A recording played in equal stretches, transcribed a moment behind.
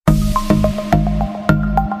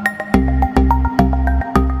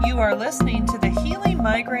listening to the Healing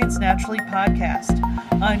Migraines Naturally podcast.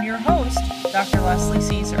 I'm your host, Dr. Leslie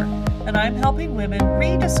Caesar, and I'm helping women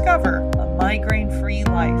rediscover a migraine-free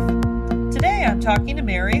life. Today, I'm talking to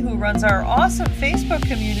Mary, who runs our awesome Facebook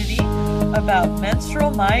community about menstrual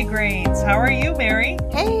migraines. How are you, Mary?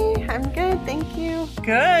 Hey, I'm good. Thank you.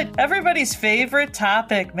 Good. Everybody's favorite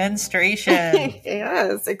topic, menstruation.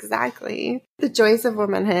 Yes, exactly. The joys of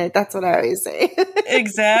womanhood. That's what I always say.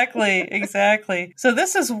 Exactly. So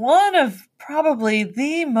this is one of probably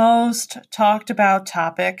the most talked about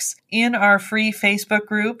topics in our free Facebook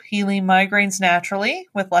group, Healing Migraines Naturally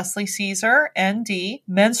with Leslie Caesar, ND,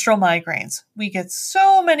 menstrual migraines. We get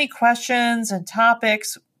so many questions and topic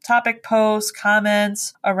posts,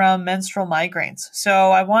 comments around menstrual migraines.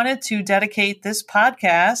 So I wanted to dedicate this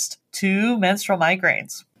podcast to menstrual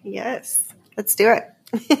migraines. Yes, let's do it.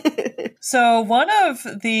 So one of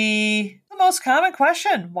the most common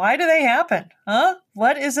question, why do they happen?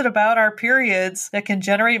 What is it about our periods that can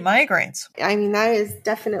generate migraines? I mean, that is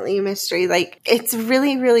definitely a mystery. It's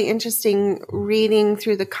really, really interesting reading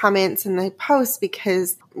through the comments and the posts,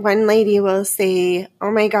 because one lady will say,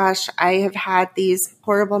 oh my gosh, I have had these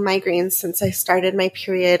horrible migraines since I started my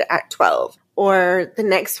period at 12. Or the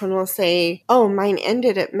next one will say, oh, mine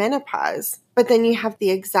ended at menopause. But then you have the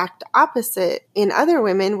exact opposite in other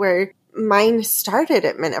women where mine started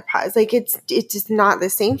at menopause. It's just not the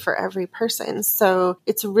same for every person. So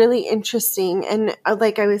it's really interesting. And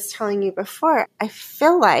like I was telling you before, I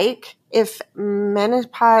feel like if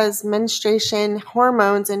menopause, menstruation,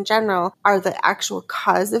 hormones in general are the actual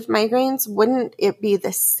cause of migraines, wouldn't it be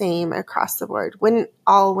the same across the board? Wouldn't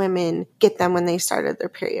all women get them when they started their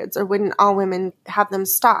periods? Or wouldn't all women have them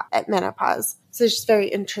stop at menopause? So it's just very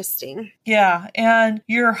interesting. Yeah. And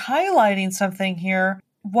you're highlighting something here.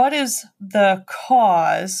 What is the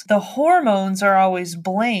cause? The hormones are always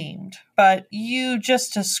blamed, but you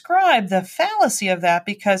just described the fallacy of that,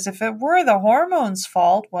 because if it were the hormones'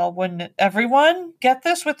 fault, well, wouldn't everyone get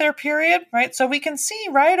this with their period, right? So we can see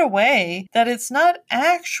right away that it's not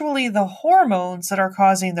actually the hormones that are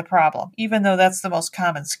causing the problem, even though that's the most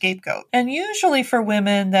common scapegoat. And usually for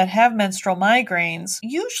women that have menstrual migraines,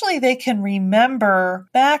 usually they can remember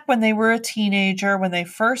back when they were a teenager, when they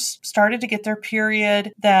first started to get their period,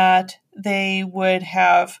 that they would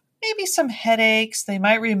have maybe some headaches. They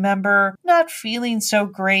might remember not feeling so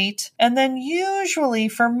great. And then usually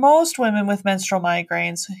for most women with menstrual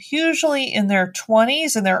migraines, usually in their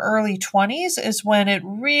 20s, in their early 20s is when it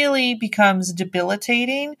really becomes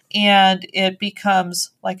debilitating and it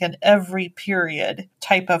becomes like an every period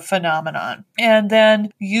type of phenomenon. And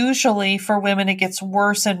then usually for women, it gets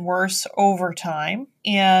worse and worse over time.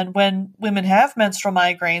 And when women have menstrual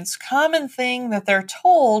migraines, common thing that they're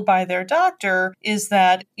told by their doctor is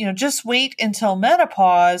that, just wait until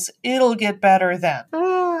menopause, it'll get better then.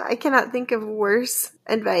 I cannot think of worse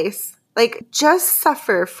advice. Just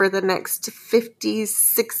suffer for the next 50,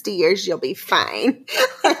 60 years, you'll be fine.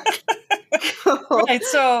 Right.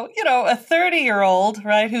 So, a 30-year-old,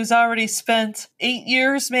 right, who's already spent 8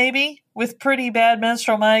 years maybe with pretty bad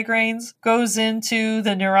menstrual migraines, goes into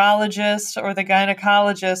the neurologist or the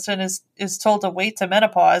gynecologist and is told to wait to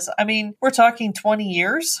menopause. I mean, we're talking 20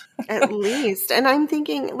 years. At least. And I'm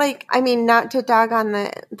thinking, not to dog on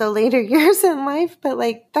the later years in life, but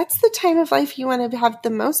that's the time of life you want to have the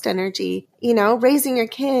most energy, raising your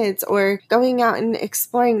kids or going out and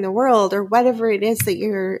exploring the world or whatever it is that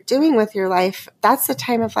you're doing with your life. That's the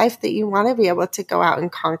time of life that you want to be able to go out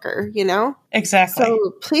and conquer, Exactly.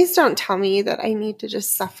 So please don't tell me that I need to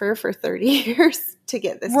just suffer for 30 years to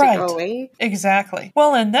get this to go away. Exactly.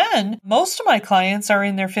 Well, and then most of my clients are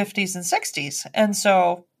in their 50s and 60s. And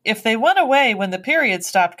so if they went away when the period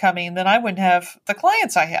stopped coming, then I wouldn't have the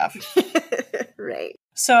clients I have. Right.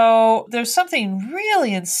 So there's something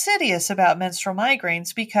really insidious about menstrual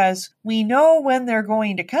migraines because we know when they're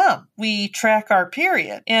going to come. We track our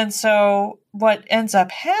period. And so what ends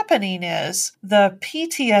up happening is the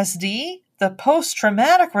PTSD, the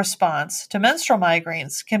post-traumatic response to menstrual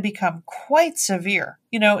migraines, can become quite severe.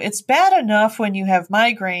 It's bad enough when you have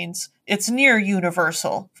migraines. It's near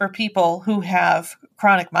universal for people who have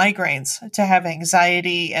chronic migraines to have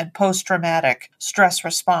anxiety and post-traumatic stress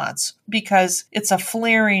response because it's a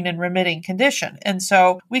flaring and remitting condition. And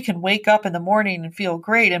so we can wake up in the morning and feel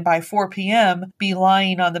great and by 4 p.m. be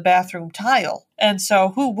lying on the bathroom tile. And so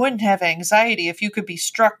who wouldn't have anxiety if you could be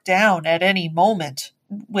struck down at any moment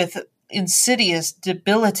with insidious,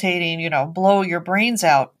 debilitating, blow your brains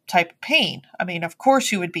out type of pain. I mean, of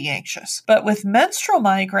course you would be anxious. But with menstrual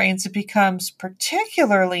migraines, it becomes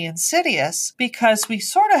particularly insidious because we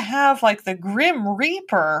sort of have like the grim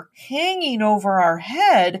reaper hanging over our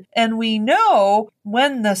head, and we know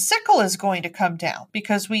when the sickle is going to come down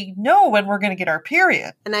because we know when we're going to get our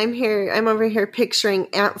period. And I'm over here picturing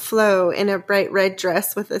Aunt Flo in a bright red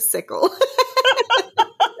dress with a sickle.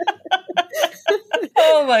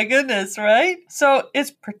 Oh my goodness, right? So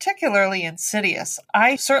it's particularly insidious.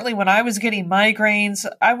 I certainly, when I was getting migraines,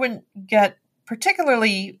 I wouldn't get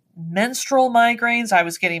particularly menstrual migraines. I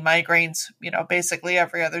was getting migraines, basically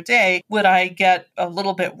every other day. Would I get a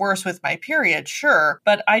little bit worse with my period? Sure.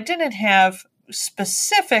 But I didn't have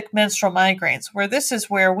specific menstrual migraines, where this is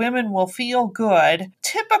where women will feel good.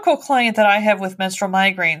 Typical client that I have with menstrual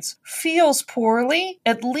migraines feels poorly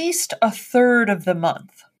at least a third of the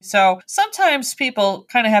month. So sometimes people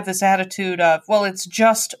kind of have this attitude of, well, it's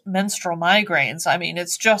just menstrual migraines. I mean,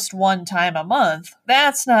 it's just one time a month.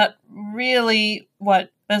 That's not really what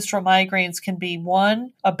menstrual migraines can be.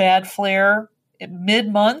 One, a bad flare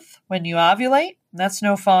mid-month when you ovulate. That's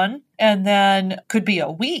no fun. And then could be a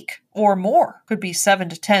week or more, could be 7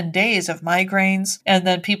 to 10 days of migraines. And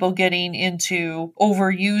then people getting into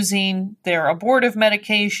overusing their abortive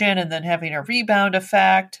medication and then having a rebound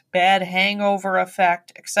effect, bad hangover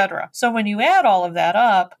effect, etc. So when you add all of that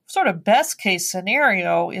up, sort of best case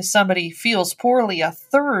scenario is somebody feels poorly a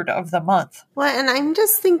third of the month. Well, and I'm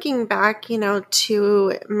just thinking back,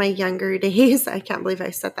 to my younger days. I can't believe I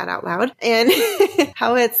said that out loud. And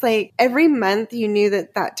how it's like every month you knew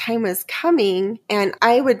that time was coming, and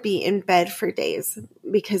I would be in bed for days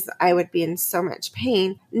because I would be in so much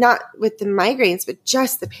pain, not with the migraines, but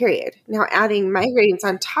just the period. Now adding migraines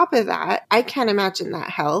on top of that, I can't imagine that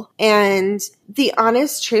hell. And the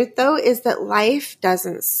honest truth though is that life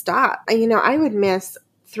doesn't stop. I would miss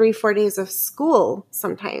 3-4 days of school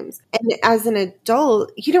sometimes. And as an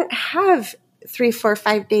adult, you don't have 3, 4,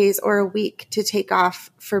 5 days or a week to take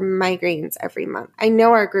off for migraines every month. I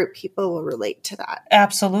know our group people will relate to that.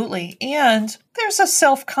 Absolutely. And there's a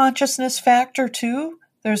self-consciousness factor too.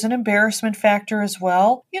 There's an embarrassment factor as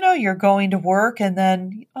well. You're going to work and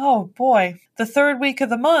then, oh boy, the third week of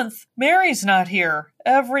the month, Mary's not here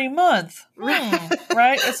every month.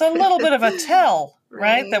 Right? It's a little bit of a tell.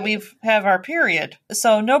 Right? That we've have our period.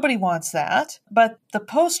 So nobody wants that. But the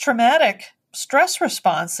post-traumatic stress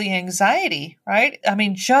response, the anxiety, right? I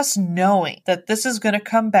mean, just knowing that this is going to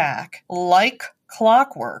come back like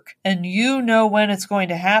clockwork and when it's going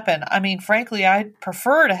to happen. I mean, frankly, I'd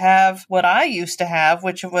prefer to have what I used to have,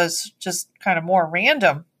 which was just kind of more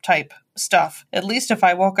random type stuff. At least if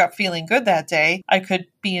I woke up feeling good that day, I could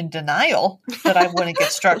be in denial that I wouldn't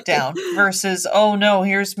get struck down versus, oh no,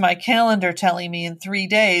 here's my calendar telling me in 3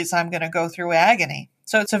 days I'm going to go through agony.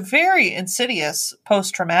 So it's a very insidious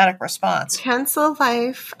post-traumatic response. Cancel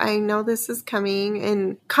life. I know this is coming,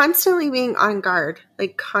 and constantly being on guard,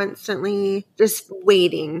 like constantly just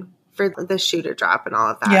waiting for the shoe to drop and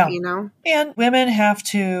all of that, And women have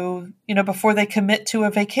to, before they commit to a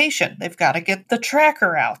vacation, they've got to get the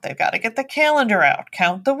tracker out. They've got to get the calendar out,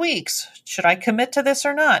 count the weeks. Should I commit to this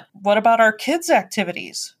or not? What about our kids'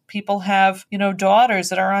 activities? People have, daughters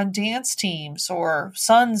that are on dance teams or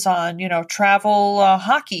sons on, travel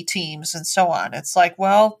hockey teams and so on. It's like,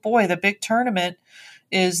 well, boy, the big tournament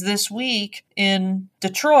is this week in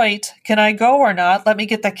Detroit. Can I go or not? Let me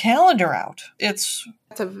get the calendar out. It's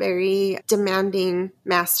a very demanding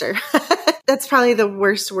master. That's probably the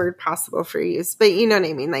worst word possible for use, but you know what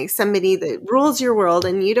I mean? Like somebody that rules your world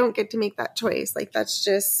and you don't get to make that choice. Like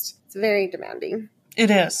it's very demanding. It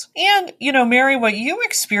is. And, Mary, what you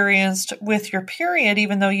experienced with your period,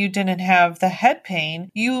 even though you didn't have the head pain,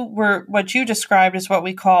 what you described as what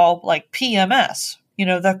we call like PMS,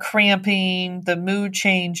 the cramping, the mood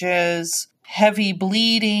changes, heavy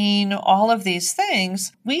bleeding, all of these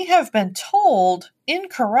things. We have been told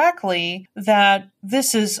incorrectly that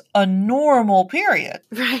this is a normal period.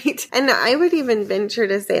 Right. And I would even venture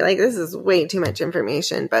to say, like, this is way too much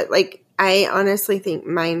information, but like, I honestly think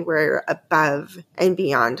mine were above and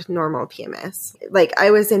beyond normal PMS. Like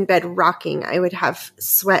I was in bed rocking. I would have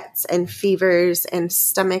sweats and fevers and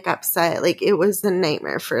stomach upset. Like it was a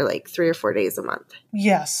nightmare for like 3 or 4 days a month.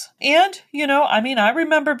 Yes. And, I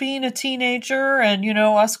remember being a teenager and,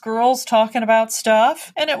 us girls talking about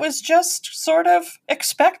stuff. And it was just sort of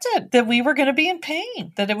expected that we were going to be in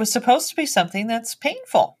pain, that it was supposed to be something that's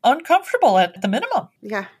painful, uncomfortable at the minimum.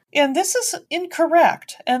 Yeah. And this is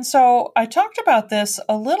incorrect. And so I talked about this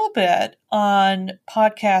a little bit on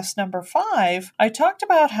podcast number 5. I talked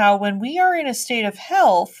about how when we are in a state of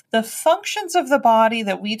health, the functions of the body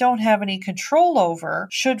that we don't have any control over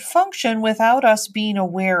should function without us being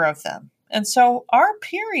aware of them. And so our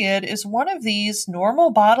period is one of these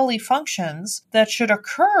normal bodily functions that should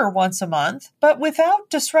occur once a month, but without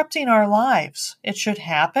disrupting our lives. It should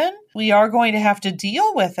happen. We are going to have to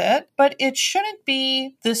deal with it, but it shouldn't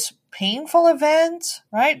be this painful event,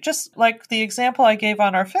 right? Just like the example I gave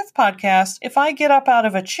on our 5th podcast, if I get up out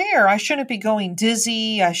of a chair, I shouldn't be going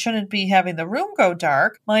dizzy. I shouldn't be having the room go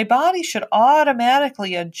dark. My body should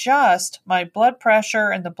automatically adjust my blood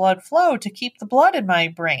pressure and the blood flow to keep the blood in my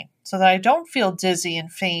brain, so that I don't feel dizzy and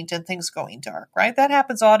faint and things going dark, right? That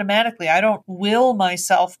happens automatically. I don't will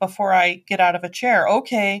myself before I get out of a chair.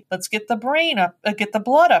 Okay, let's get the brain up, get the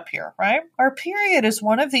blood up here, right? Our period is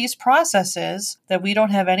one of these processes that we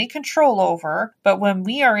don't have any control over, but when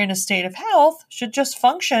we are in a state of health, should just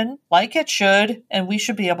function like it should, and we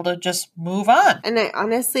should be able to just move on. And I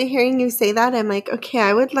honestly, hearing you say that, I'm like, okay,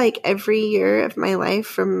 I would like every year of my life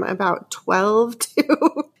from about 12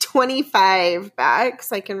 to 25 back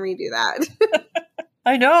so I can redo that.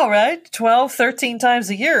 I know, right? 12, 13 times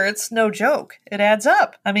a year, it's no joke. It adds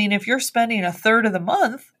up. I mean, if you're spending a third of the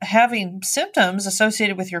month having symptoms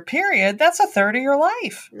associated with your period, that's a third of your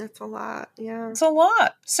life. That's a lot, yeah. It's a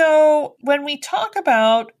lot. So when we talk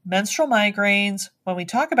about menstrual migraines, when we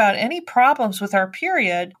talk about any problems with our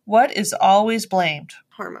period, what is always blamed?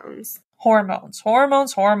 Hormones. Hormones,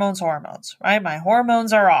 right? My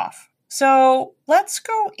hormones are off. So let's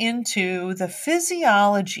go into the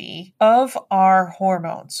physiology of our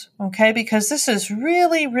hormones, okay? Because this is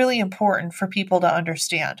really, really important for people to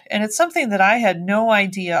understand. And it's something that I had no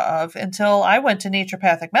idea of until I went to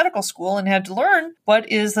naturopathic medical school and had to learn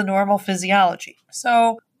what is the normal physiology.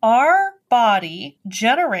 So our body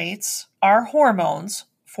generates our hormones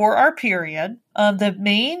for our period. The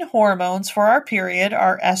main hormones for our period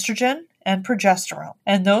are estrogen and progesterone.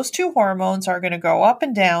 And those two hormones are going to go up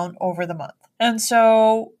and down over the month. And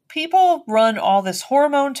so people run all this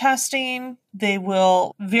hormone testing. They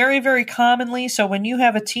will very, very commonly. So when you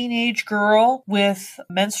have a teenage girl with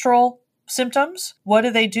menstrual symptoms, what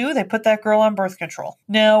do? They put that girl on birth control.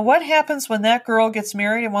 Now, what happens when that girl gets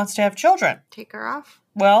married and wants to have children? Take her off.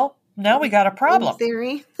 Well, now we got a problem. In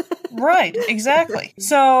theory. Right, exactly.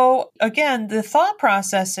 So again, the thought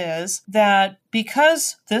process is that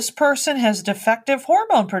because this person has defective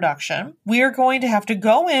hormone production, we are going to have to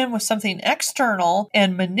go in with something external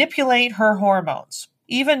and manipulate her hormones.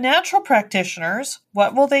 Even natural practitioners,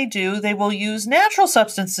 what will they do? They will use natural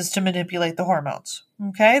substances to manipulate the hormones.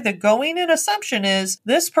 Okay, the going in assumption is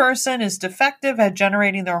this person is defective at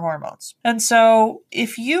generating their hormones. And so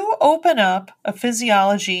if you open up a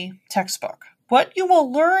physiology textbook, what you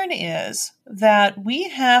will learn is that we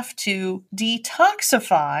have to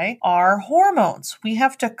detoxify our hormones. We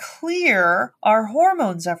have to clear our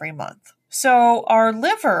hormones every month. So our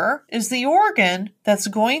liver is the organ that's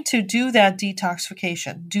going to do that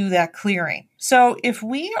detoxification, do that clearing. So if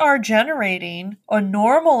we are generating a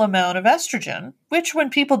normal amount of estrogen, which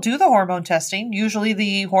when people do the hormone testing, usually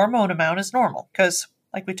the hormone amount is normal because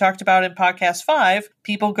like we talked about in podcast 5,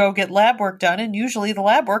 people go get lab work done and usually the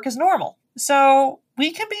lab work is normal. So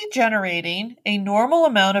we can be generating a normal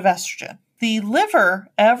amount of estrogen. The liver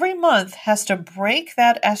every month has to break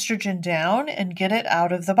that estrogen down and get it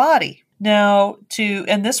out of the body. Now,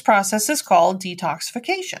 and this process is called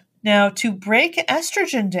detoxification. Now, to break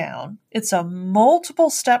estrogen down, it's a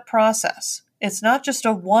multiple step process. It's not just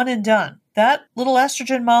a one and done. That little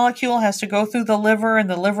estrogen molecule has to go through the liver and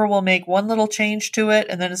the liver will make one little change to it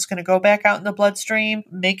and then it's going to go back out in the bloodstream,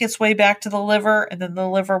 make its way back to the liver, and then the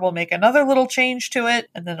liver will make another little change to it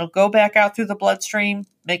and then it'll go back out through the bloodstream,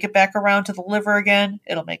 make it back around to the liver again.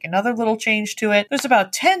 It'll make another little change to it. There's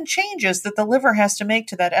about 10 changes that the liver has to make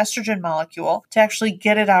to that estrogen molecule to actually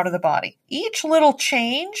get it out of the body. Each little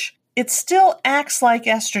change, it still acts like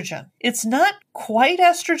estrogen. It's not quite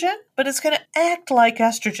estrogen, but it's going to act like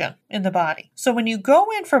estrogen in the body. So when you go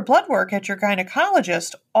in for blood work at your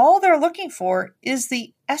gynecologist, all they're looking for is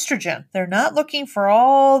the estrogen. They're not looking for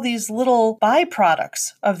all these little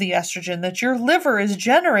byproducts of the estrogen that your liver is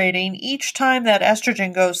generating each time that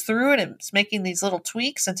estrogen goes through and it's making these little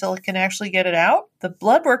tweaks until it can actually get it out. The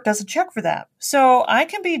blood work doesn't check for that. So I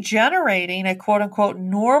can be generating a quote unquote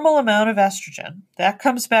normal amount of estrogen. That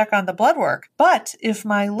comes back on the blood work. But if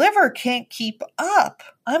my liver can't keep up,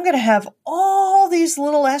 I'm going to have all these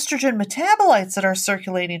little estrogen metabolites that are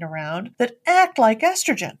circulating around that act like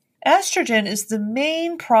estrogen. Estrogen is the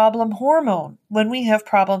main problem hormone when we have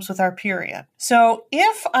problems with our period. So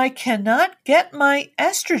if I cannot get my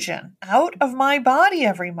estrogen out of my body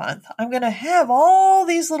every month, I'm going to have all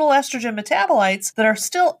these little estrogen metabolites that are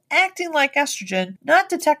still acting like estrogen, not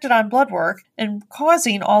detected on blood work, and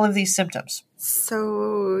causing all of these symptoms.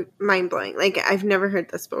 So mind-blowing. Like, I've never heard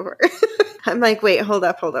this before. I'm like, wait, hold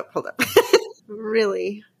up.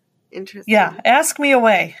 Really interesting. Yeah, ask me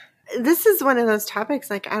away. This is one of those topics,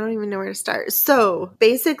 like, I don't even know where to start. So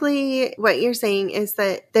basically what you're saying is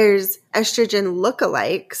that there's estrogen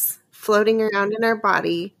lookalikes floating around in our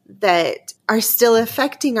body that are still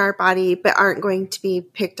affecting our body, but aren't going to be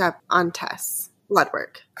picked up on tests, blood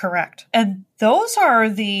work. Correct. And those are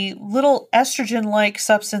the little estrogen-like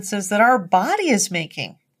substances that our body is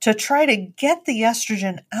making to try to get the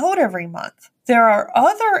estrogen out every month. There are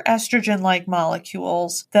other estrogen-like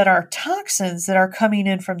molecules that are toxins that are coming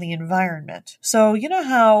in from the environment. So you know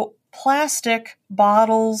how plastic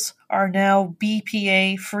bottles are now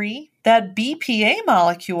BPA free? That BPA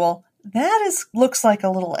molecule, looks like a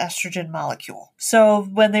little estrogen molecule. So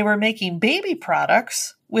when they were making baby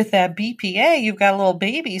products with that BPA, you've got a little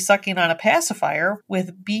baby sucking on a pacifier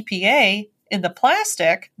with BPA in the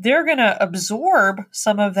plastic, they're going to absorb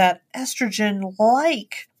some of that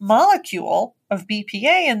estrogen-like molecule of BPA,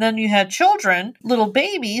 and then you had children, little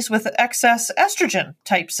babies, with excess estrogen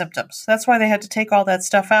type symptoms. That's why they had to take all that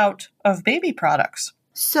stuff out of baby products.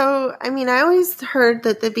 So, I mean, I always heard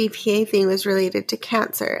that the BPA thing was related to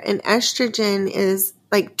cancer, and estrogen is,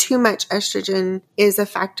 like, too much estrogen is a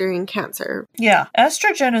factor in cancer. Yeah,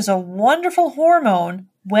 estrogen is a wonderful hormone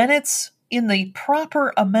when it's in the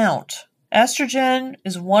proper amount. Estrogen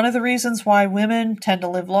is one of the reasons why women tend to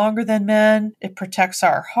live longer than men. It protects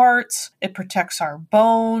our hearts. It protects our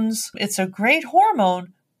bones. It's a great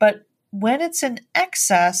hormone, but when it's in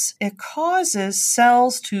excess, it causes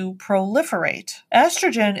cells to proliferate.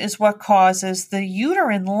 Estrogen is what causes the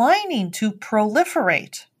uterine lining to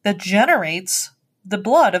proliferate that generates the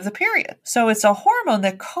blood of the period. So it's a hormone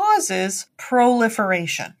that causes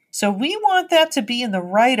proliferation. So we want that to be in the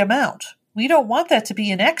right amount. We don't want that to be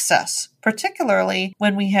in excess, particularly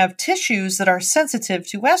when we have tissues that are sensitive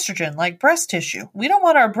to estrogen, like breast tissue. We don't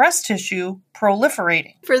want our breast tissue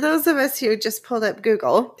proliferating. For those of us who just pulled up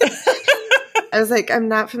Google, I was like, I'm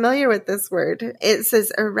not familiar with this word. It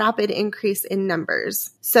says a rapid increase in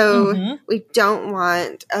numbers. So we don't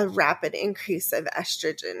want a rapid increase of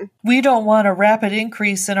estrogen. We don't want a rapid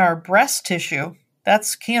increase in our breast tissue.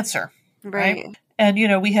 That's cancer. Right? And,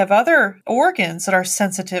 we have other organs that are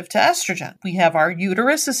sensitive to estrogen. We have our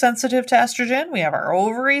uterus is sensitive to estrogen. We have our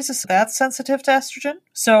ovaries that's sensitive to estrogen.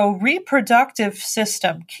 So reproductive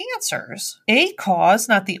system cancers, a cause,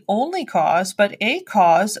 not the only cause, but a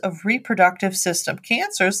cause of reproductive system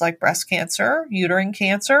cancers like breast cancer, uterine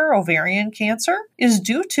cancer, ovarian cancer, is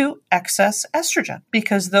due to excess estrogen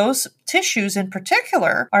because those tissues in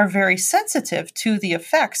particular are very sensitive to the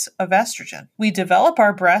effects of estrogen. We develop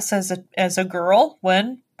our breasts as a girl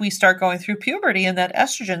when we start going through puberty and that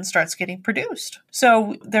estrogen starts getting produced.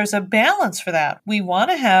 So there's a balance for that. We want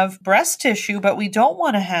to have breast tissue, but we don't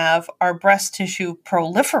want to have our breast tissue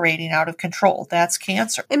proliferating out of control. That's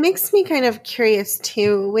cancer. It makes me kind of curious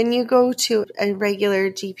too. When you go to a regular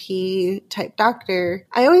GP type doctor,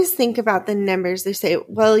 I always think about the numbers. They say,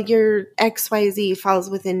 well, your XYZ falls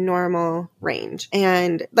within normal range.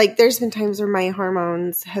 And like, there's been times where my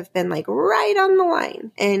hormones have been like right on the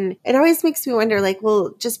line. And it always makes me wonder, like,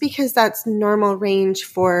 well, just because that's normal range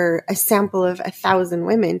for a sample of 1,000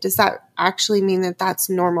 women, does that actually mean that that's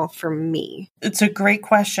normal for me? It's a great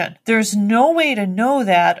question. There's no way to know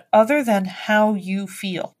that other than how you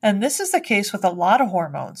feel. And this is the case with a lot of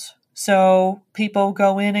hormones. So people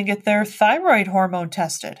go in and get their thyroid hormone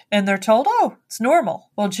tested and they're told, oh, it's normal.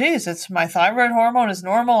 Well, geez, my thyroid hormone is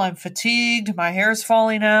normal. I'm fatigued. My hair's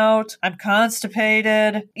falling out. I'm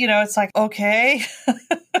constipated. It's like, okay.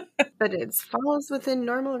 But it falls within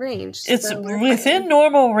normal range. It's within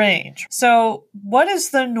normal range. So what is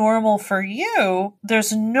the normal for you?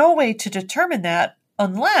 There's no way to determine that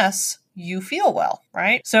unless you feel well,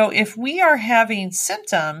 right? So if we are having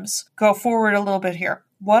symptoms, go forward a little bit here.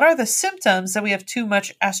 What are the symptoms that we have too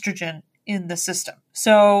much estrogen in the system?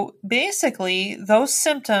 So basically, those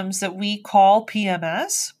symptoms that we call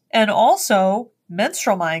PMS and also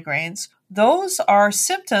menstrual migraines, those are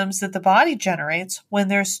symptoms that the body generates when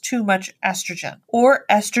there's too much estrogen or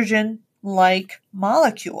estrogen-like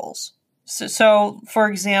molecules. So, for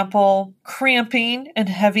example, cramping and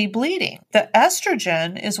heavy bleeding. The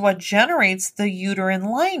estrogen is what generates the uterine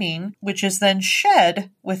lining, which is then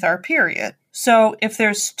shed with our period. So if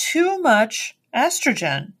there's too much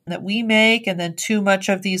estrogen that we make and then too much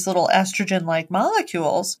of these little estrogen-like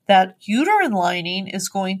molecules, that uterine lining is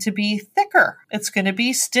going to be thicker. It's going to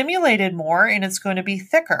be stimulated more and it's going to be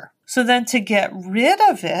thicker. So then to get rid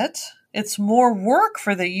of it, it's more work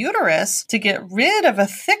for the uterus to get rid of a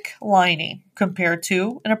thick lining compared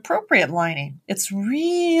to an appropriate lining. It's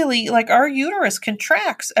really like our uterus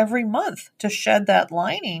contracts every month to shed that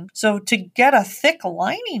lining. So to get a thick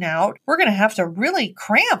lining out, we're going to have to really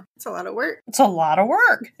cramp. It's a lot of work. It's a lot of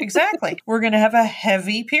work. Exactly. We're going to have a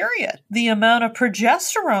heavy period. The amount of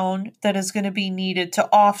progesterone that is going to be needed to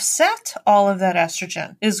offset all of that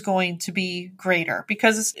estrogen is going to be greater,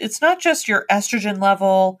 because it's not just your estrogen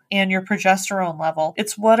level and your progesterone level.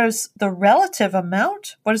 It's what is the relative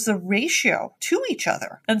amount, what is the ratio to each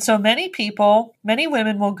other. And so many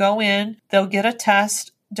women will go in, they'll get a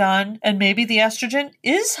test done, and maybe the estrogen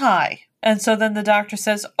is high. And so then the doctor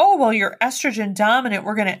says, oh, well, you're estrogen dominant.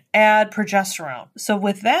 We're going to add progesterone. So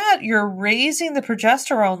with that, you're raising the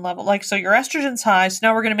progesterone level. So your estrogen's high. So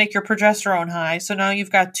now we're going to make your progesterone high. So now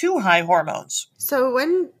you've got two high hormones. So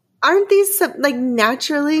aren't these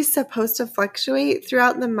naturally supposed to fluctuate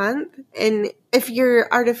throughout the month? And if you're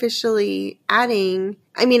artificially adding,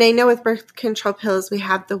 I know with birth control pills, we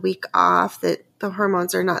have the week off that the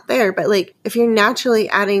hormones are not there. But if you're naturally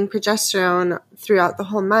adding progesterone throughout the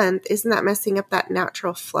whole month, isn't that messing up that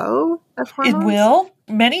natural flow of hormones? It will.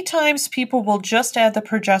 Many times people will just add the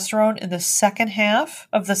progesterone in the second half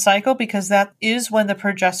of the cycle because that is when the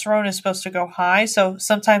progesterone is supposed to go high. So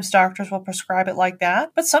sometimes doctors will prescribe it like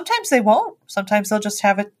that, but sometimes they won't. Sometimes they'll just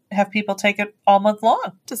have people take it all month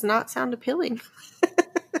long. Does not sound appealing.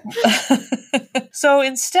 So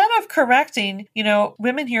instead of correcting,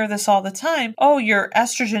 women hear this all the time. Oh, you're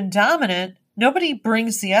estrogen dominant. Nobody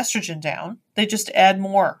brings the estrogen down. They just add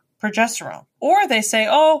more progesterone. Or they say,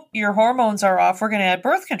 oh, your hormones are off. We're going to add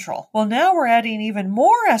birth control. Well, now we're adding even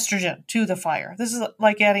more estrogen to the fire. This is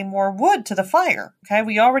like adding more wood to the fire. Okay.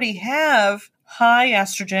 We already have high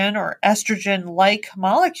estrogen or estrogen-like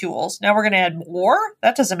molecules. Now we're going to add more?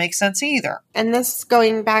 That doesn't make sense either. And this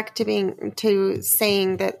going back to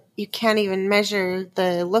saying that you can't even measure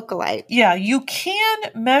the lookalike. Yeah, you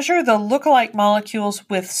can measure the lookalike molecules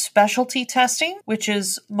with specialty testing, which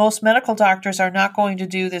is most medical doctors are not going to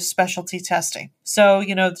do this specialty testing. So,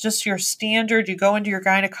 just your standard, you go into your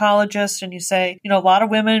gynecologist and you say, a lot of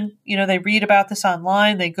women, they read about this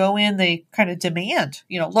online, they go in, they kind of demand,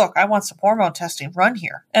 look, I want some hormone testing run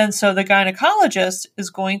here. And so the gynecologist is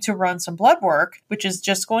going to run some blood work, which is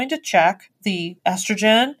just going to check the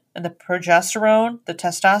estrogen and the progesterone, the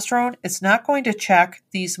testosterone. It's not going to check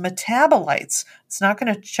these metabolites. It's not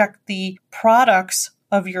going to check the products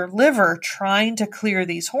of your liver trying to clear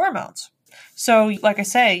these hormones. So, like I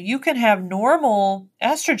say, you can have normal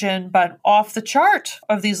estrogen, but off the chart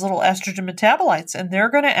of these little estrogen metabolites, and they're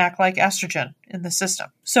going to act like estrogen in the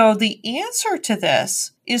system. So the answer to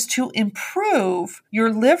this is to improve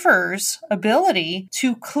your liver's ability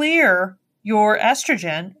to clear your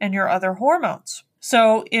estrogen and your other hormones.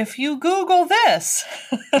 So if you Google this,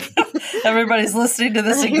 everybody's listening to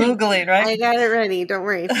this and Googling, right? I got it ready. Don't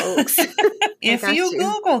worry, folks. If you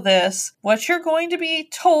Google this, what you're going to be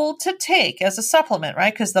told to take as a supplement,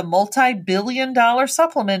 right? Because the multi-billion-dollar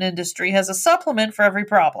supplement industry has a supplement for every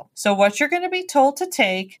problem. So what you're going to be told to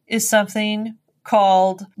take is something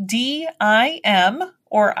called DIM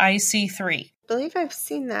or IC3. I believe I've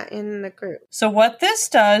seen that in the group. So what this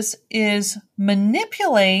does is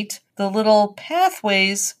manipulate the little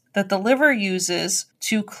pathways that the liver uses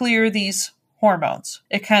to clear these hormones.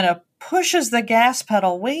 It kind of pushes the gas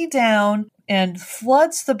pedal way down and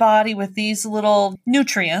floods the body with these little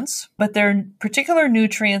nutrients, but they're particular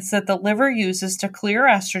nutrients that the liver uses to clear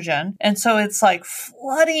estrogen. And so it's like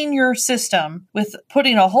flooding your system with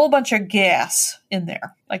putting a whole bunch of gas in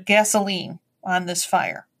there, like gasoline on this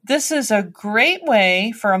fire. This is a great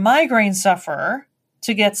way for a migraine sufferer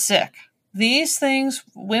to get sick. These things,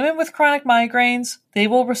 women with chronic migraines, they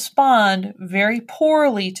will respond very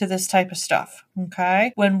poorly to this type of stuff,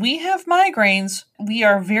 okay? When we have migraines, we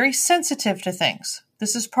are very sensitive to things.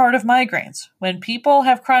 This is part of migraines. When people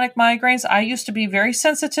have chronic migraines, I used to be very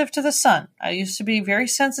sensitive to the sun. I used to be very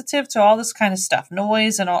sensitive to all this kind of stuff,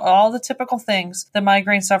 noise and all the typical things that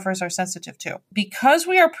migraine sufferers are sensitive to. Because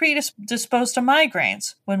we are predisposed to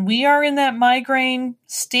migraines, when we are in that migraine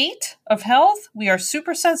state of health, we are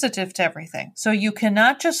super sensitive to everything. So you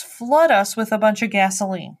cannot just flood us with a bunch of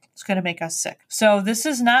gasoline. It's going to make us sick. So this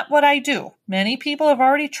is not what I do. Many people have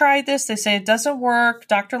already tried this. They say it doesn't work.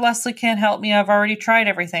 Dr. Leslie can't help me. I've already tried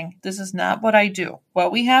everything. This is not what I do.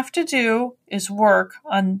 What we have to do is work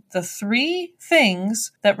on the 3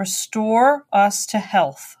 things that restore us to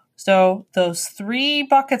health. So those 3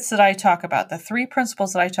 buckets that I talk about, the 3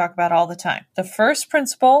 principles that I talk about all the time. The first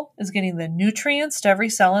principle is getting the nutrients to every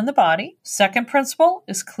cell in the body. Second principle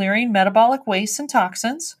is clearing metabolic waste and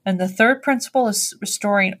toxins. And the third principle is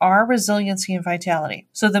restoring our resiliency and vitality.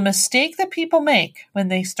 So the mistake that people make when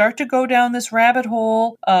they start to go down this rabbit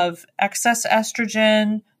hole of excess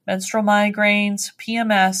estrogen, menstrual migraines,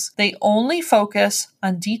 PMS, they only focus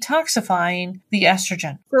on detoxifying the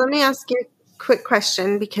estrogen. So let me ask you a quick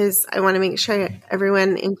question because I want to make sure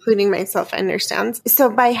everyone, including myself, understands. So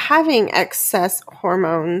by having excess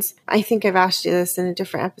hormones, I think I've asked you this in a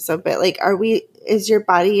different episode, but like, is your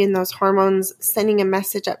body and those hormones sending a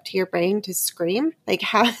message up to your brain to scream? Like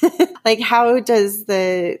how does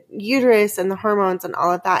the uterus and the hormones and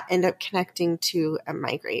all of that end up connecting to a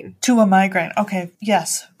migraine? To a migraine. Okay.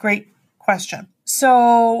 Yes. Great question.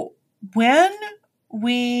 So when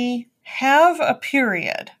we have a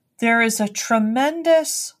period, there is a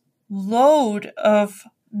tremendous load of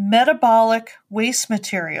metabolic waste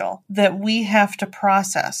material that we have to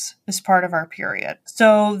process as part of our period.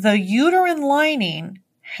 So the uterine lining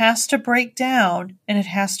has to break down and it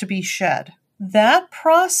has to be shed. That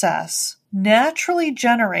process naturally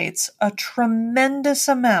generates a tremendous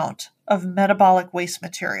amount of metabolic waste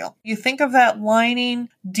material. You think of that lining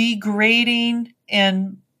degrading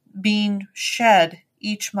and being shed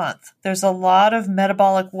each month. There's a lot of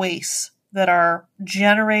metabolic wastes that are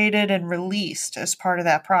generated and released as part of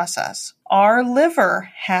that process. Our liver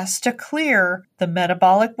has to clear the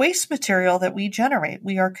metabolic waste material that we generate.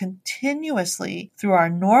 We are continuously, through our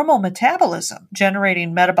normal metabolism,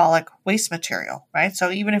 generating metabolic waste material, right?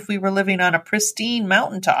 So even if we were living on a pristine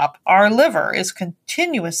mountaintop, our liver is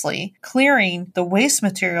continuously clearing the waste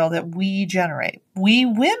material that we generate. We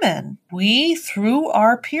women, through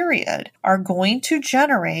our period, are going to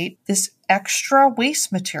generate this extra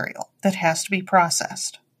waste material that has to be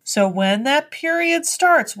processed. So when that period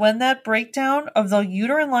starts, when that breakdown of the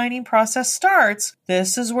uterine lining process starts,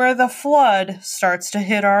 this is where the flood starts to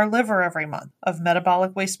hit our liver every month of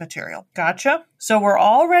metabolic waste material. Gotcha? So we're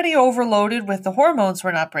already overloaded with the hormones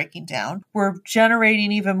we're not breaking down. We're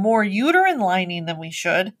generating even more uterine lining than we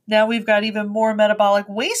should. Now we've got even more metabolic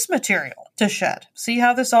waste material to shed. See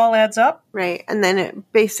how this all adds up? Right. And then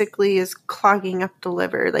it basically is clogging up the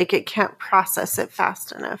liver. Like it can't process it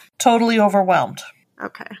fast enough. Totally overwhelmed.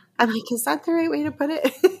 Okay. I'm like, is that the right way to put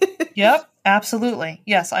it? Yep, absolutely.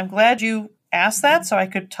 Yes, I'm glad you asked that so I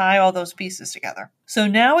could tie all those pieces together. So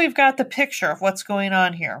now we've got the picture of what's going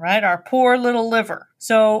on here, right? Our poor little liver.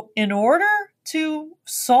 So in order to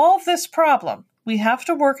solve this problem, we have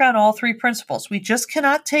to work on all 3 principles. We just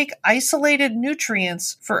cannot take isolated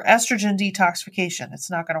nutrients for estrogen detoxification. It's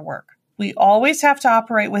not going to work. We always have to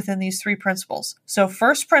operate within these 3 principles. So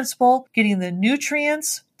first principle, getting the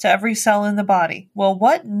nutrients to every cell in the body. Well,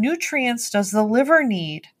 what nutrients does the liver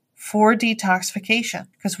need for detoxification?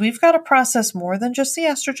 Because we've got to process more than just the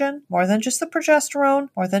estrogen, more than just the progesterone,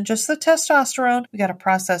 more than just the testosterone. We got to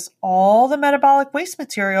process all the metabolic waste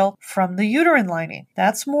material from the uterine lining.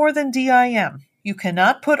 That's more than DIM. You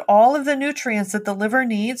cannot put all of the nutrients that the liver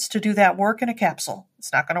needs to do that work in a capsule.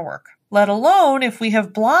 It's not going to work. Let alone if we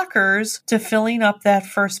have blockers to filling up that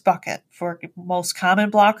first bucket. For most common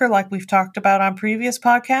blocker, like we've talked about on previous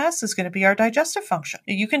podcasts, is going to be our digestive function.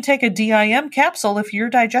 You can take a DIM capsule. If your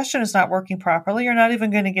digestion is not working properly, you're not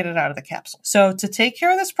even going to get it out of the capsule. So to take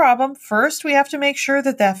care of this problem, first we have to make sure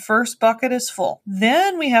that that first bucket is full.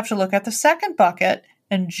 Then we have to look at the second bucket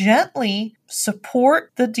and gently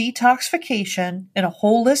support the detoxification in a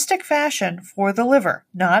holistic fashion for the liver,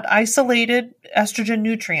 not isolated estrogen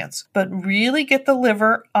nutrients, but really get the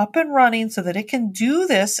liver up and running so that it can do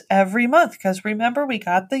this every month. Because remember, we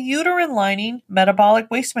got the uterine lining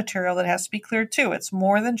metabolic waste material that has to be cleared too. It's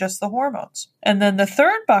more than just the hormones. And then the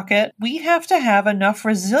third bucket, we have to have enough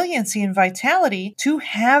resiliency and vitality to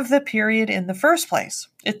have the period in the first place.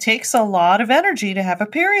 It takes a lot of energy to have a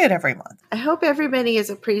period every month. I hope everybody is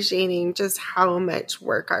appreciating just how much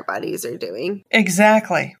work our bodies are doing.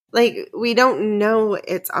 Exactly. Like, we don't know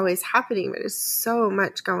it's always happening, but there's so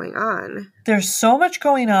much going on. There's so much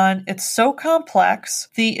going on. It's so complex.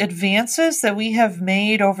 The advances that we have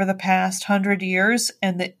made over the past 100 years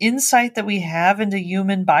and the insight that we have into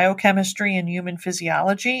human biochemistry and human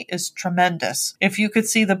physiology is tremendous. If you could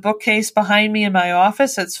see the bookcase behind me in my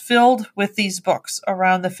office, it's filled with these books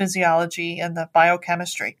around the physiology and the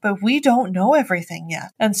biochemistry. But we don't know everything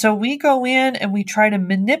yet. And so we go in and we try to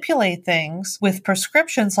manipulate things with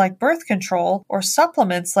prescriptions like birth control or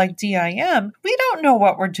supplements like DIM. We don't know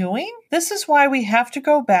what we're doing. This is why we have to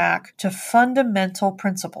go back to fundamental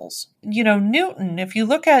principles. You know, Newton, if you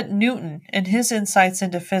look at Newton and his insights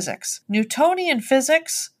into physics, Newtonian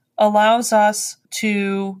physics allows us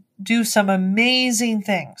to do some amazing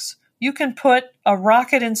things. You can put a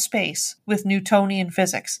rocket in space with Newtonian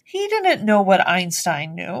physics. He didn't know what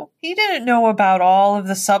Einstein knew. He didn't know about all of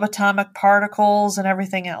the subatomic particles and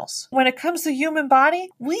everything else. When it comes to the human body,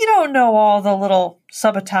 we don't know all the little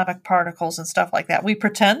subatomic particles and stuff like that. We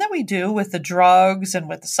pretend that we do with the drugs and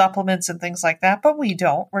with the supplements and things like that, but we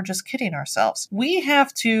don't. We're just kidding ourselves. We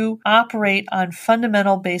have to operate on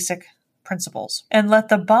fundamental basic principles and let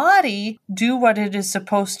the body do what it is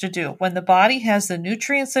supposed to do. When the body has the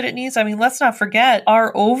nutrients that it needs, let's not forget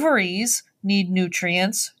our ovaries need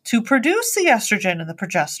nutrients to produce the estrogen and the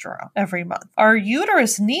progesterone every month. Our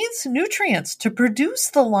uterus needs nutrients to produce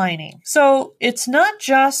the lining. So it's not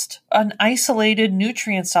just an isolated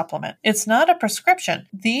nutrient supplement. It's not a prescription.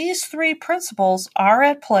 These three principles are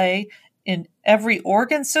at play in every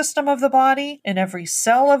organ system of the body, in every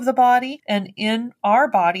cell of the body, and in our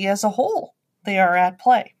body as a whole. They are at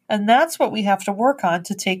play. And that's what we have to work on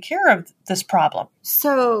to take care of this problem.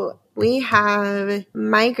 So we have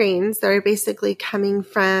migraines that are basically coming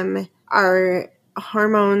from our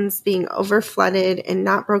hormones being overflooded and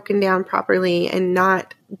not broken down properly and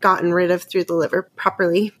not gotten rid of through the liver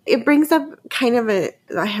properly. It brings up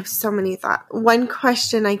I have so many thoughts. One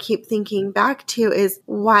question I keep thinking back to is,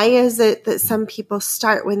 why is it that some people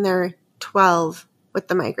start when they're 12 with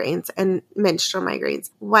the migraines and menstrual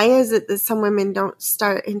migraines? Why is it that some women don't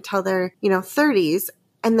start until they're, 30s?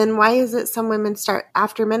 And then why is it some women start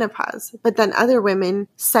after menopause, but then other women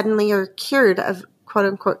suddenly are cured of, quote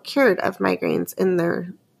unquote, cured of migraines in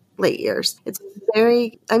their late years? It's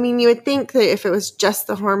you would think that if it was just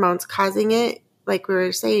the hormones causing it, like we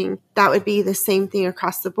were saying, that would be the same thing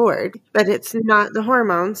across the board, but it's not the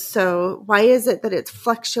hormones. So why is it that it's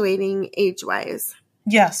fluctuating age-wise?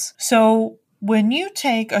 Yes. So when you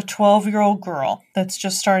take a 12-year-old girl that's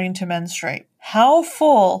just starting to menstruate, how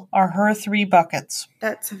full are her 3 buckets?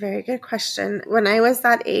 That's a very good question. When I was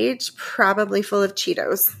that age, probably full of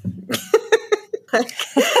Cheetos.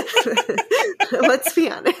 Let's be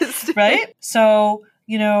honest. Right? So,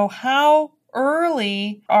 how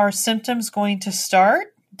early are symptoms going to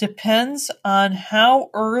start depends on how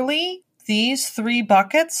early these 3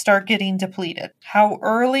 buckets start getting depleted, how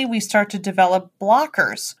early we start to develop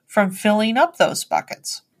blockers from filling up those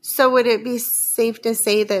buckets. So would it be safe to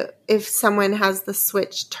say that if someone has the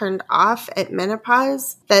switch turned off at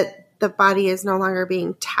menopause, that the body is no longer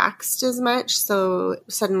being taxed as much, so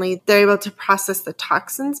suddenly they're able to process the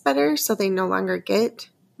toxins better, so they no longer get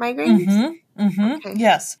migraines? Mm-hmm. Mm-hmm. Okay.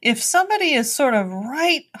 Yes. If somebody is sort of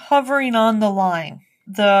right hovering on the line,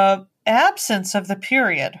 the absence of the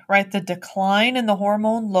period, right, the decline in the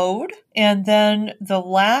hormone load, and then the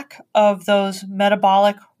lack of those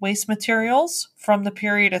metabolic waste materials from the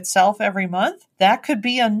period itself every month, that could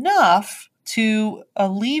be enough to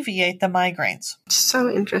alleviate the migraines. So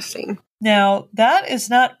interesting. Now, that is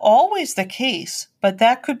not always the case, but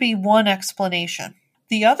that could be one explanation.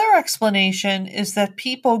 The other explanation is that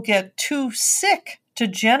people get too sick to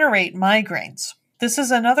generate migraines. This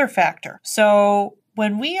is another factor. So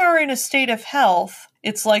when we are in a state of health,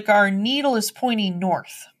 it's like our needle is pointing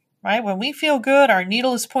north, right? When we feel good, our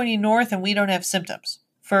needle is pointing north and we don't have symptoms.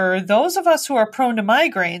 For those of us who are prone to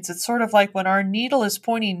migraines, it's sort of like when our needle is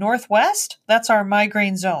pointing northwest, that's our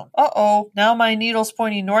migraine zone. Uh-oh, now my needle's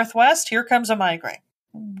pointing northwest, here comes a migraine.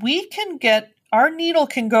 Our needle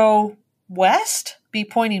can go west, be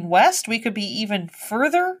pointing west. We could be even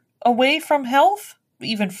further away from health,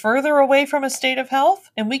 even further away from a state of health,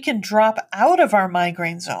 and we can drop out of our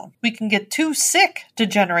migraine zone. We can get too sick to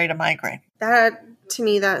generate a migraine. To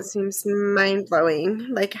me, that seems mind-blowing.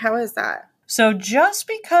 Like, how is that? So just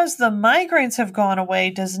because the migraines have gone away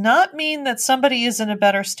does not mean that somebody is in a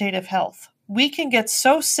better state of health. We can get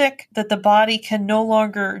so sick that the body can no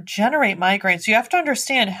longer generate migraines. You have to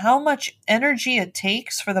understand how much energy it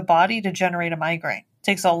takes for the body to generate a migraine. It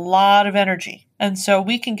takes a lot of energy. And so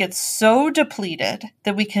we can get so depleted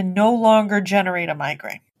that we can no longer generate a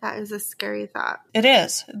migraine. That is a scary thought. It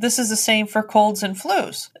is. This is the same for colds and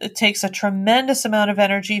flus. It takes a tremendous amount of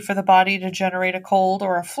energy for the body to generate a cold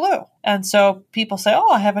or a flu. And so people say,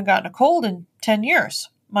 I haven't gotten a cold in 10 years.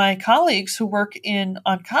 My colleagues who work in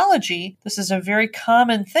oncology, this is a very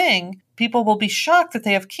common thing. People will be shocked that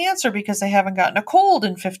they have cancer because they haven't gotten a cold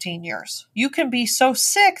in 15 years. You can be so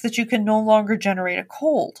sick that you can no longer generate a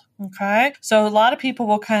cold. Okay? So a lot of people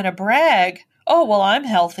will kind of brag, I'm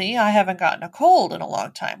healthy. I haven't gotten a cold in a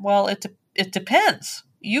long time. Well, it depends.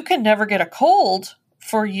 You can never get a cold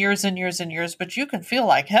for years and years and years, but you can feel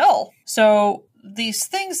like hell. So these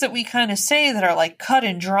things that we kind of say that are like cut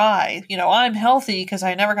and dry, I'm healthy because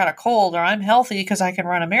I never got a cold, or I'm healthy because I can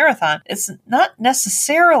run a marathon. It's not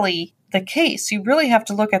necessarily the case. You really have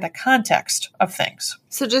to look at the context of things.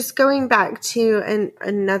 So just going back to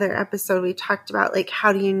another episode, we talked about like,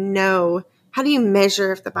 how do you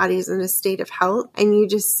measure if the body is in a state of health? And you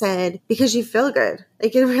just said, because you feel good.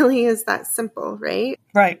 Like, it really is that simple, right?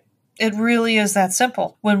 Right. It really is that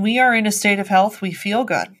simple. When we are in a state of health, we feel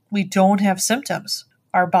good. We don't have symptoms.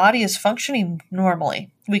 Our body is functioning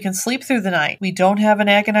normally. We can sleep through the night. We don't have an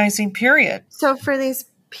agonizing period. So for these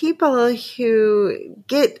people who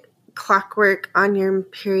get clockwork on your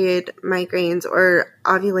period migraines or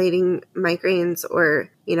ovulating migraines or,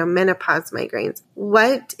 menopause migraines,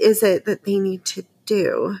 what is it that they need to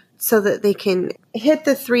do so that they can hit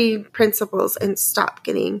the 3 principles and stop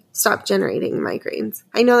generating migraines?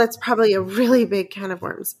 I know that's probably a really big can of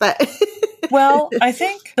worms, but well, I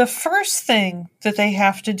think the first thing that they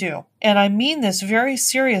have to do, and I mean this very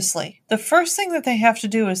seriously, the first thing that they have to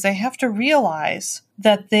do is they have to realize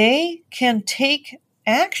that they can take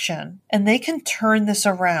action and they can turn this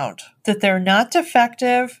around. That they're not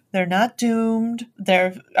defective, they're not doomed,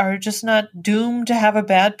 they are just not doomed to have a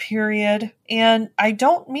bad period. And I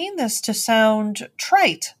don't mean this to sound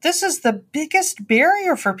trite. This is the biggest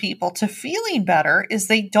barrier for people to feeling better, is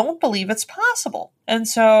they don't believe it's possible. And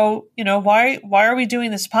so, why are we doing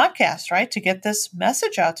this podcast, right? To get this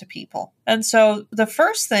message out to people. And so the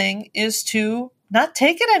first thing is to not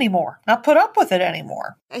take it anymore, not put up with it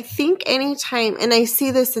anymore. I think anytime, and I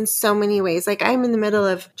see this in so many ways, like I'm in the middle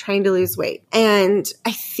of trying to lose weight. And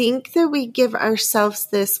I think that we give ourselves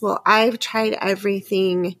this, well, I've tried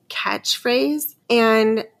everything catchphrase.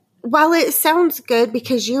 And while it sounds good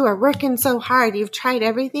because you are working so hard, you've tried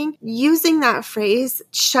everything, using that phrase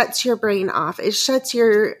shuts your brain off. It shuts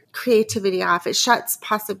your creativity off. It shuts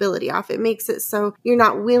possibility off. It makes it so you're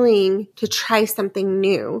not willing to try something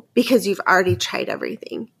new because you've already tried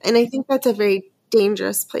everything. And I think that's a very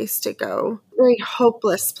dangerous place to go, very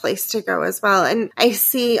hopeless place to go as well. And I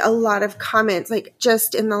see a lot of comments, like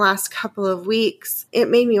just in the last couple of weeks, it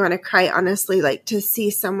made me want to cry, honestly, like to see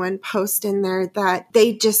someone post in there that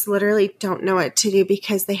they just literally don't know what to do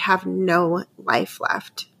because they have no life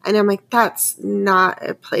left. And I'm like, that's not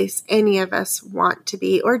a place any of us want to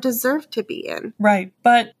be or deserve to be in. Right.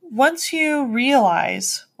 But once you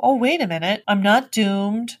realize, oh, wait a minute, I'm not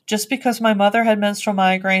doomed just because my mother had menstrual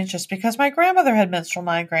migraines, just because my grandmother had menstrual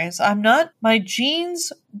migraines. My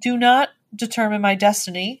genes do not determine my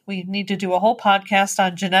destiny. We need to do a whole podcast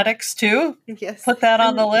on genetics too. Yes. Put that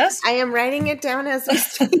on the list. I am writing it down as we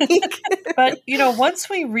speak. But, once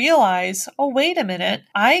we realize, oh, wait a minute,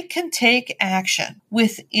 I can take action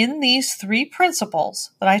within these 3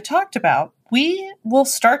 principles that I talked about, we will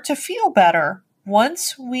start to feel better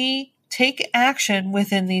once we take action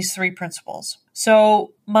within these 3 principles.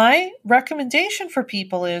 So my recommendation for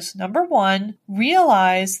people is, number 1,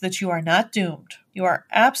 realize that you are not doomed. You are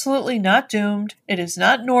absolutely not doomed. It is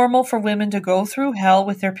not normal for women to go through hell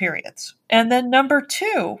with their periods. And then number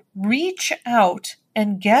 2, reach out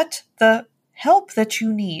and get the help that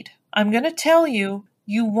you need. I'm going to tell you,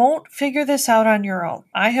 you won't figure this out on your own.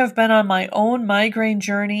 I have been on my own migraine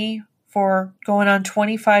journey for going on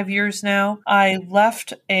 25 years now. I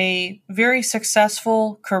left a very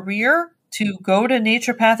successful career to go to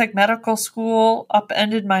naturopathic medical school,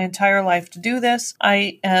 upended my entire life to do this.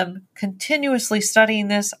 I am continuously studying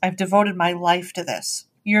this. I've devoted my life to this.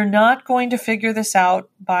 You're not going to figure this out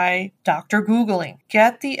by Dr. Googling.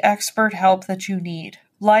 Get the expert help that you need.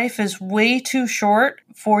 Life is way too short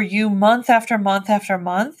for you month after month after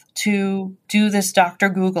month to do this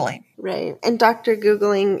Dr. Googling. Right. And Dr.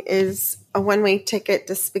 Googling is a one-way ticket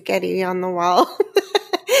to spaghetti on the wall.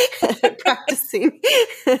 Practicing.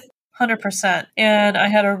 100%. And I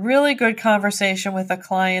had a really good conversation with a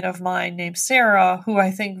client of mine named Sarah, who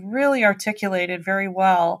I think really articulated very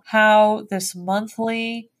well how this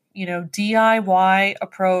monthly, DIY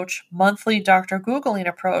approach, monthly Dr. Googling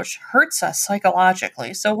approach hurts us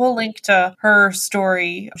psychologically. So we'll link to her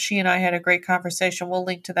story. She and I had a great conversation. We'll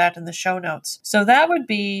link to that in the show notes. So that would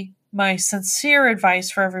be my sincere advice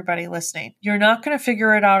for everybody listening. You're not going to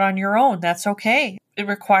figure it out on your own. That's okay. It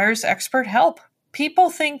requires expert help. People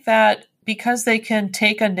think that because they can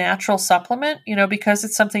take a natural supplement, because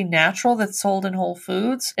it's something natural that's sold in Whole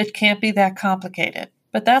Foods, it can't be that complicated.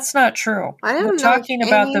 But that's not true. I don't know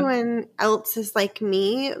if anyone else is like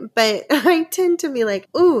me, but I tend to be like,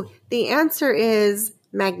 ooh, the answer is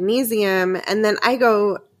magnesium. And then I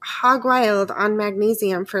go hog wild on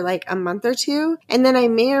magnesium for like a month or two. And then I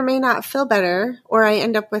may or may not feel better, or I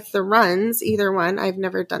end up with the runs, either one. I've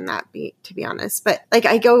never done that, to be honest. But like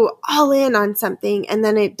I go all in on something and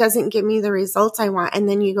then it doesn't give me the results I want. And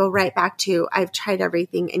then you go right back to, I've tried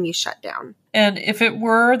everything, and you shut down. And if it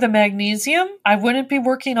were the magnesium, I wouldn't be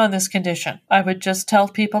working on this condition. I would just tell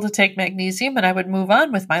people to take magnesium and I would move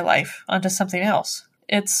on with my life onto something else.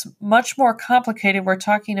 It's much more complicated. We're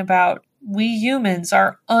talking about we humans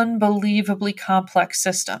are unbelievably complex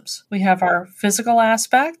systems. We have our physical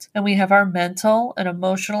aspect and we have our mental and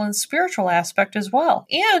emotional and spiritual aspect as well.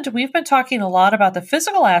 And we've been talking a lot about the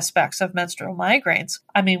physical aspects of menstrual migraines.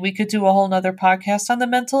 I mean, we could do a whole nother podcast on the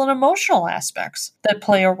mental and emotional aspects that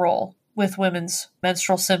play a role with women's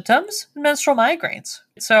menstrual symptoms and menstrual migraines.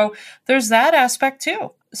 So there's that aspect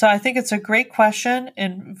too. So I think it's a great question,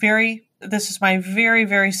 and this is my very,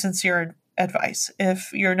 very sincere advice.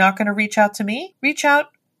 If you're not going to reach out to me, reach out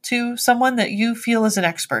to someone that you feel is an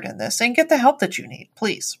expert in this and get the help that you need,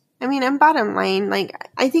 please. I mean, and bottom line, like,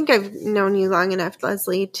 I think I've known you long enough,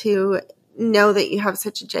 Leslie, to know that you have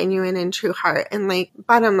such a genuine and true heart. And like,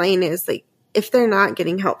 bottom line is like, if they're not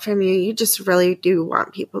getting help from you, you just really do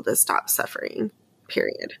want people to stop suffering,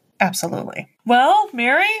 period. Absolutely. Well,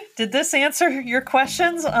 Mary, did this answer your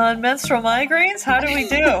questions on menstrual migraines? How do we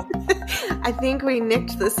do? I think we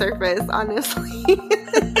nicked the surface, honestly.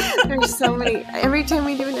 There's so many. Every time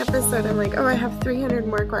we do an episode, I'm like, oh, I have 300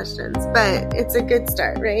 more questions. But it's a good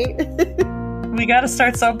start, right? We got to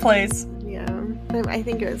start someplace. Yeah. I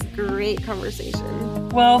think it was a great conversation.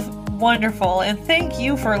 Well, wonderful. And thank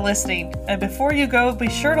you for listening. And before you go, be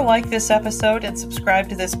sure to like this episode and subscribe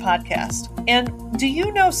to this podcast. And do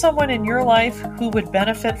you know someone in your life who would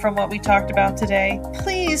benefit from what we talked about today?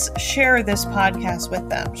 Please share this podcast with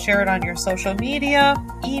them. Share it on your social media,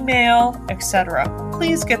 email, etc.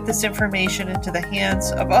 Please get this information into the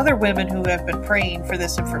hands of other women who have been praying for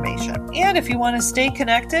this information. And if you want to stay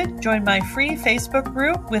connected, join my free Facebook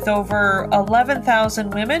group with over 11,000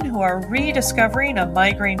 women who are rediscovering a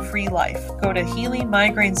migraine-free life. Go to Healing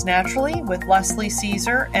Migraines Naturally with Leslie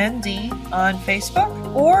Caesar, ND, on Facebook,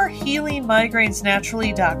 or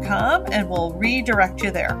healingmigrainesnaturally.com, and we'll redirect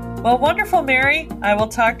you there. Well, wonderful, Mary. I will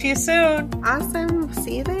talk to you soon. Awesome.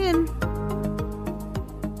 See you then.